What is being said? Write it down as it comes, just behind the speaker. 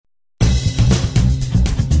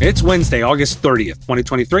It's Wednesday, August 30th,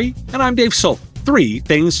 2023, and I'm Dave Soul. 3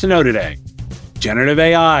 things to know today. Generative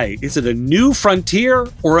AI, is it a new frontier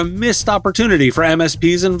or a missed opportunity for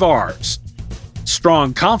MSPs and VARs?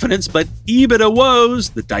 Strong confidence, but EBITDA woes,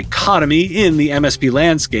 the dichotomy in the MSP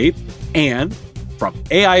landscape, and from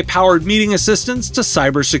AI-powered meeting assistants to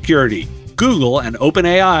cybersecurity, Google and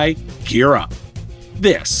OpenAI gear up.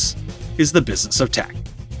 This is the business of tech.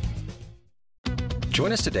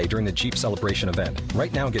 Join us today during the Jeep Celebration event.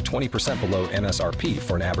 Right now, get 20% below MSRP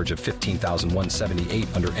for an average of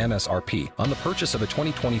 $15,178 under MSRP on the purchase of a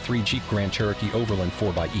 2023 Jeep Grand Cherokee Overland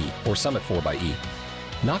 4xE or Summit 4xE.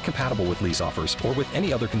 Not compatible with lease offers or with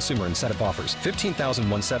any other consumer incentive offers.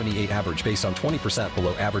 $15,178 average based on 20%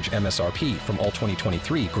 below average MSRP from all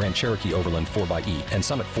 2023 Grand Cherokee Overland 4xE and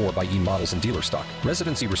Summit 4xE models in dealer stock.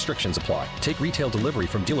 Residency restrictions apply. Take retail delivery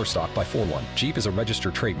from dealer stock by 4/1. Jeep is a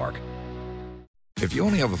registered trademark. If you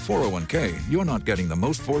only have a 401k, you're not getting the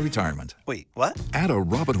most for retirement. Wait, what? Add a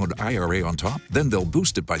Robinhood IRA on top, then they'll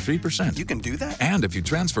boost it by 3%. You can do that? And if you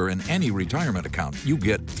transfer in any retirement account, you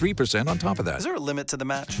get 3% on top of that. Is there a limit to the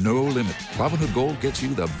match? No limit. Robinhood Gold gets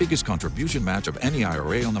you the biggest contribution match of any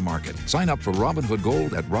IRA on the market. Sign up for Robinhood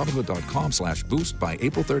Gold at Robinhood.com/boost by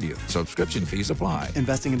April 30th. Subscription fees apply.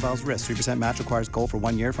 Investing involves risk. 3% match requires gold for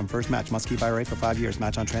 1 year from first match. Must keep IRA for 5 years.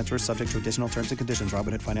 Match on transfers subject to additional terms and conditions.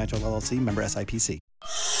 Robinhood Financial LLC, member SIPC.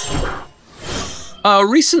 A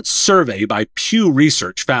recent survey by Pew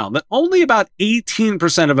Research found that only about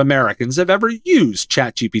 18% of Americans have ever used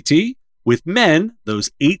ChatGPT, with men,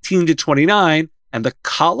 those 18 to 29, and the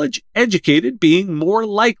college-educated being more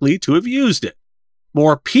likely to have used it.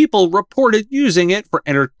 More people reported using it for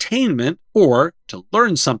entertainment or to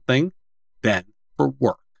learn something than for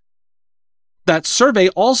work. That survey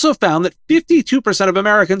also found that 52% of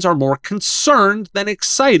Americans are more concerned than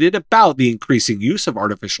excited about the increasing use of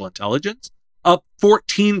artificial intelligence, up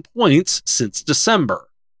 14 points since December.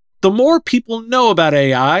 The more people know about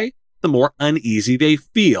AI, the more uneasy they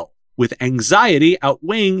feel, with anxiety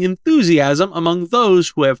outweighing enthusiasm among those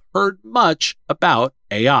who have heard much about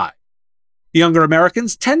AI. Younger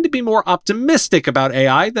Americans tend to be more optimistic about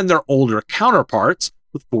AI than their older counterparts,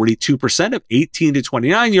 with 42% of 18 to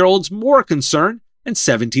 29-year-olds more concerned and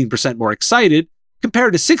 17% more excited,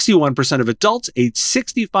 compared to 61% of adults aged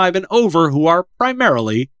 65 and over who are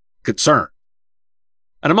primarily concerned.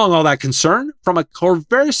 And among all that concern, from a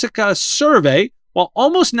Corversica survey, while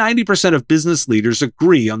almost 90% of business leaders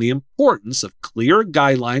agree on the importance of clear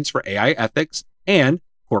guidelines for AI ethics and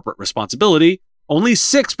corporate responsibility, only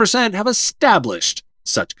 6% have established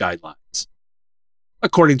such guidelines.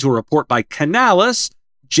 According to a report by Canalys,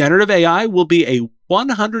 generative AI will be a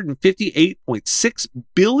 $158.6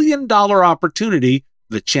 billion opportunity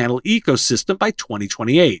for the channel ecosystem by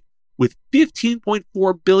 2028, with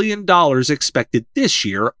 $15.4 billion expected this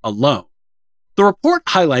year alone. The report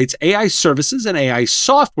highlights AI services and AI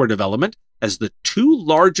software development as the 2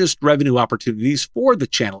 largest revenue opportunities for the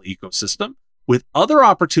channel ecosystem, with other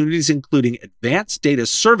opportunities including advanced data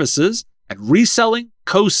services and reselling,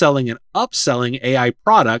 co-selling, and upselling AI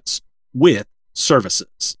products with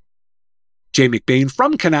services. Jay McBain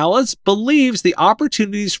from Canalys believes the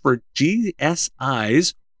opportunities for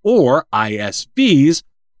GSIs or ISVs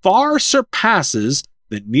far surpasses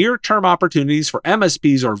the near-term opportunities for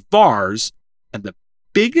MSPs or VARs, and the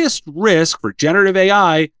biggest risk for generative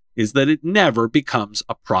AI is that it never becomes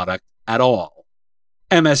a product at all.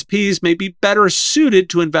 MSPs may be better suited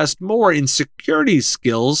to invest more in security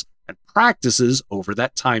skills and practices over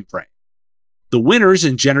that time frame. The winners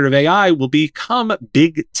in generative AI will become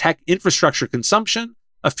big tech infrastructure consumption,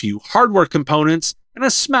 a few hardware components, and a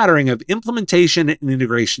smattering of implementation and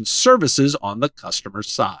integration services on the customer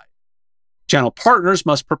side. Channel partners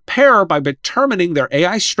must prepare by determining their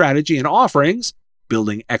AI strategy and offerings,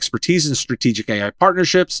 building expertise in strategic AI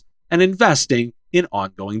partnerships, and investing in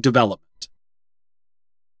ongoing development.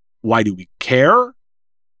 Why do we care?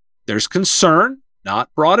 There's concern,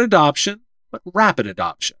 not broad adoption, but rapid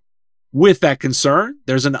adoption. With that concern,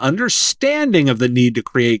 there's an understanding of the need to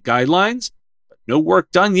create guidelines, but no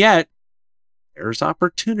work done yet. There's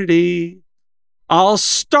opportunity. I'll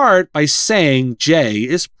start by saying Jay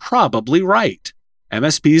is probably right.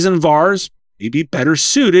 MSPs and VARs may be better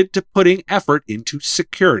suited to putting effort into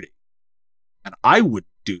security. And I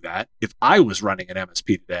wouldn't do that if I was running an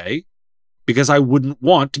MSP today, because I wouldn't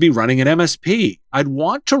want to be running an MSP. I'd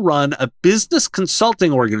want to run a business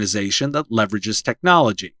consulting organization that leverages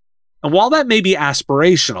technology. And while that may be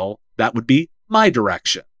aspirational, that would be my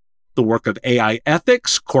direction. The work of AI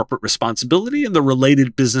ethics, corporate responsibility, and the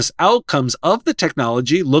related business outcomes of the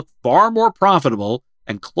technology look far more profitable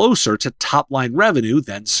and closer to top-line revenue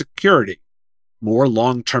than security. More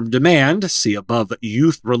long-term demand, see above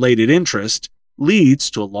youth-related interest, leads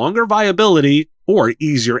to a longer viability or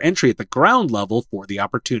easier entry at the ground level for the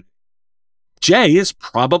opportunity. Jay is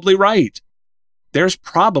probably right. There's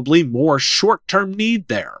probably more short-term need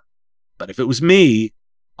there. But if it was me,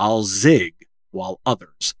 I'll zig while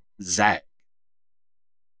others zag.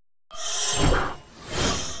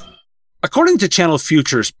 According to Channel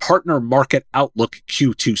Future's Partner Market Outlook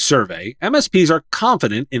Q2 survey, MSPs are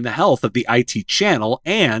confident in the health of the IT channel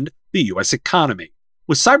and the U.S. economy,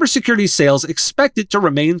 with cybersecurity sales expected to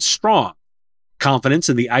remain strong. Confidence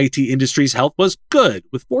in the IT industry's health was good,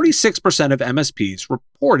 with 46% of MSPs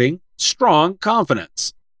reporting strong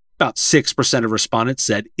confidence. About 6% of respondents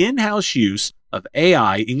said in-house use of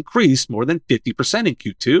AI increased more than 50% in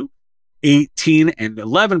Q2, 18 and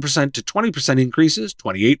 11% to 20% increases,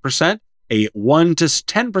 28%, a 1 to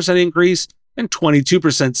 10% increase, and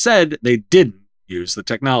 22% said they didn't use the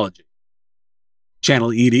technology. Channel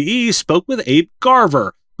E2E spoke with Abe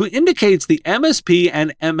Garver, who indicates the MSP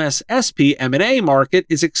and MSSP M&A market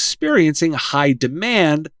is experiencing high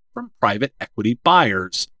demand from private equity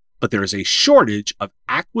buyers, but there is a shortage of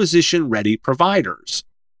acquisition-ready providers.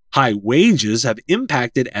 High wages have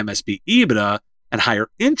impacted MSP EBITDA, and higher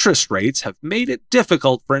interest rates have made it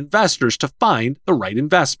difficult for investors to find the right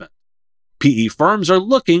investment. PE firms are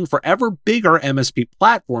looking for ever bigger MSP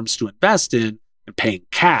platforms to invest in and paying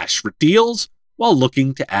cash for deals while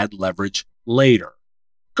looking to add leverage later.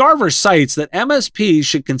 Garver cites that MSPs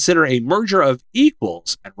should consider a merger of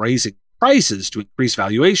equals and raising prices to increase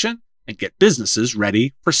valuation and get businesses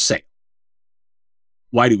ready for sale.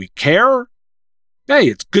 Why do we care? Hey,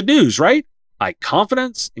 it's good news, right? High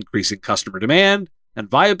confidence, increasing customer demand, and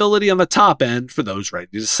viability on the top end for those ready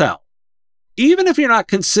to sell. Even if you're not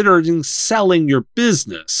considering selling your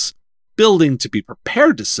business, building to be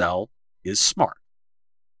prepared to sell is smart.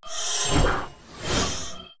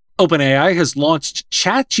 OpenAI has launched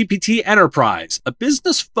ChatGPT Enterprise, a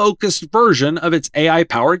business-focused version of its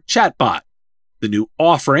AI-powered chatbot. The new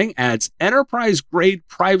offering adds enterprise-grade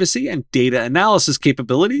privacy and data analysis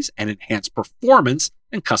capabilities and enhanced performance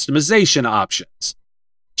and customization options.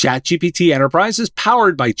 ChatGPT Enterprise is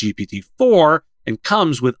powered by GPT-4 and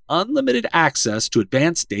comes with unlimited access to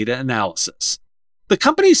advanced data analysis. The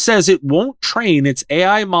company says it won't train its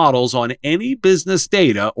AI models on any business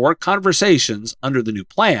data or conversations under the new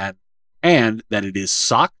plan, and that it is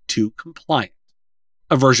SOC 2 compliant.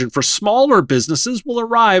 A version for smaller businesses will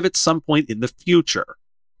arrive at some point in the future.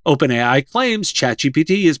 OpenAI claims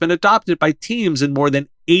ChatGPT has been adopted by teams in more than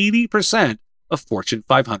 80% of Fortune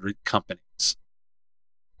 500 companies.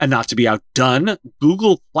 And not to be outdone,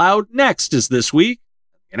 Google Cloud Next is this week.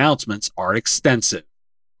 The announcements are extensive.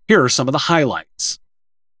 Here are some of the highlights.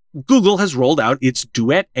 Google has rolled out its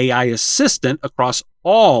Duet AI assistant across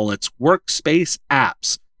all its workspace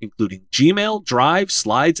apps, including Gmail, Drive,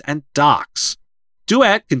 Slides, and Docs.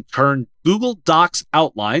 Duet can turn Google Docs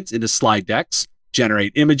outlines into slide decks,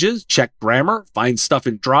 generate images, check grammar, find stuff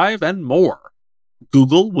in Drive, and more.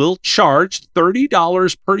 Google will charge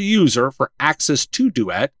 $30 per user for access to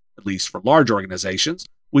Duet, at least for large organizations,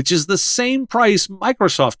 which is the same price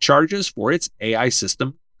Microsoft charges for its AI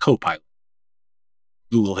system, Copilot.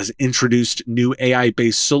 Google has introduced new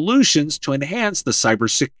AI-based solutions to enhance the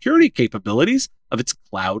cybersecurity capabilities of its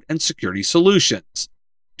cloud and security solutions.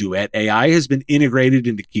 Duet AI has been integrated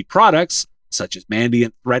into key products such as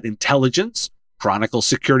Mandiant Threat Intelligence, Chronicle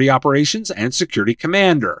Security Operations, and Security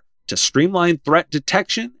Commander to streamline threat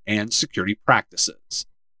detection and security practices.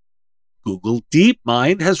 Google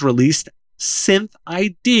DeepMind has released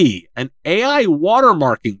SynthID, an AI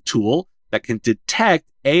watermarking tool that can detect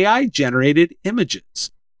AI-generated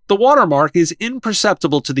images. The watermark is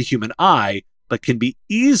imperceptible to the human eye, but can be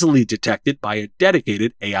easily detected by a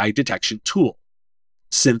dedicated AI detection tool.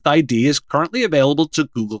 SynthID is currently available to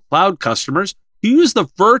Google Cloud customers who use the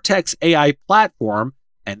Vertex AI platform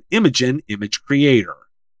and Imagen image creator.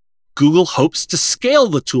 Google hopes to scale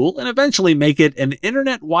the tool and eventually make it an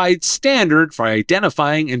internet-wide standard for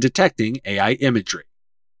identifying and detecting AI imagery.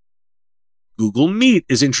 Google Meet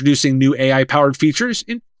is introducing new AI-powered features,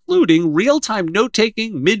 including real-time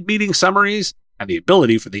note-taking, mid-meeting summaries, and the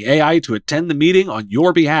ability for the AI to attend the meeting on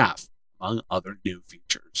your behalf, among other new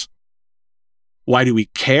features. Why do we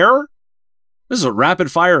care? This is a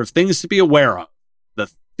rapid fire of things to be aware of. The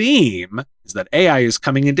theme is that AI is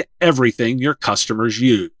coming into everything your customers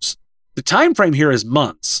use. The time frame here is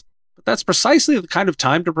months, but that's precisely the kind of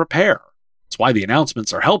time to prepare. That's why the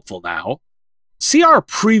announcements are helpful now. See our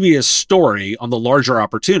previous story on the larger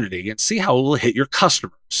opportunity and see how it will hit your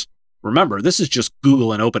customers. Remember, this is just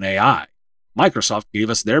Google and OpenAI. Microsoft gave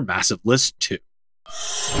us their massive list too.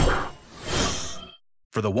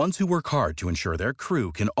 For the ones who work hard to ensure their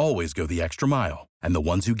crew can always go the extra mile, and the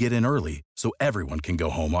ones who get in early so everyone can go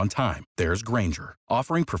home on time, there's Grainger,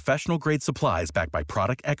 offering professional-grade supplies backed by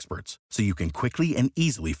product experts so you can quickly and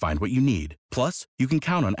easily find what you need. Plus, you can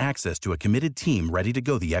count on access to a committed team ready to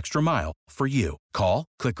go the extra mile for you. Call,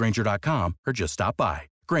 click Grainger.com, or just stop by.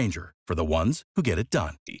 Grainger, for the ones who get it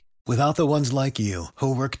done. Without the ones like you,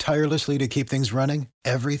 who work tirelessly to keep things running,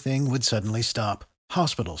 everything would suddenly stop.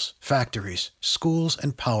 Hospitals, factories, schools,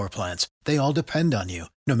 and power plants, they all depend on you.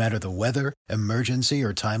 No matter the weather, emergency,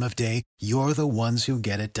 or time of day, you're the ones who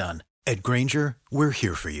get it done. At Grainger, we're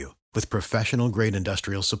here for you. With professional-grade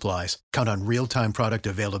industrial supplies, count on real-time product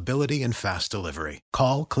availability and fast delivery.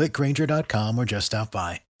 Call, click Grainger.com, or just stop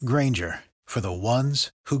by. Grainger, for the ones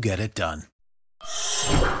who get it done.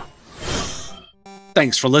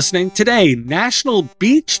 Thanks for listening. Today, National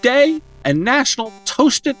Beach Day and National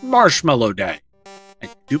Toasted Marshmallow Day. And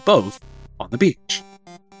you do both on the beach.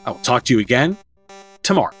 I will talk to you again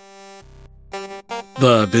tomorrow.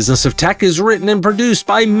 The Business of Tech is written and produced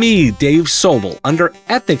by me, Dave Sobel, under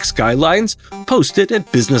ethics guidelines posted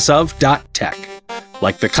at businessof.tech.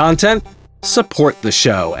 Like the content? Support the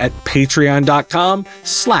show at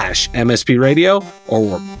patreon.com/MSP Radio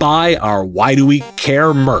or buy our Why Do We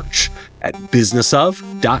Care merch at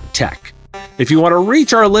businessof.tech. If you want to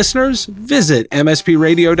reach our listeners, visit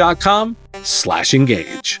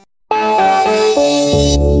mspradio.com/engage.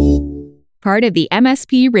 Part of the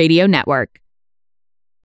MSP Radio Network.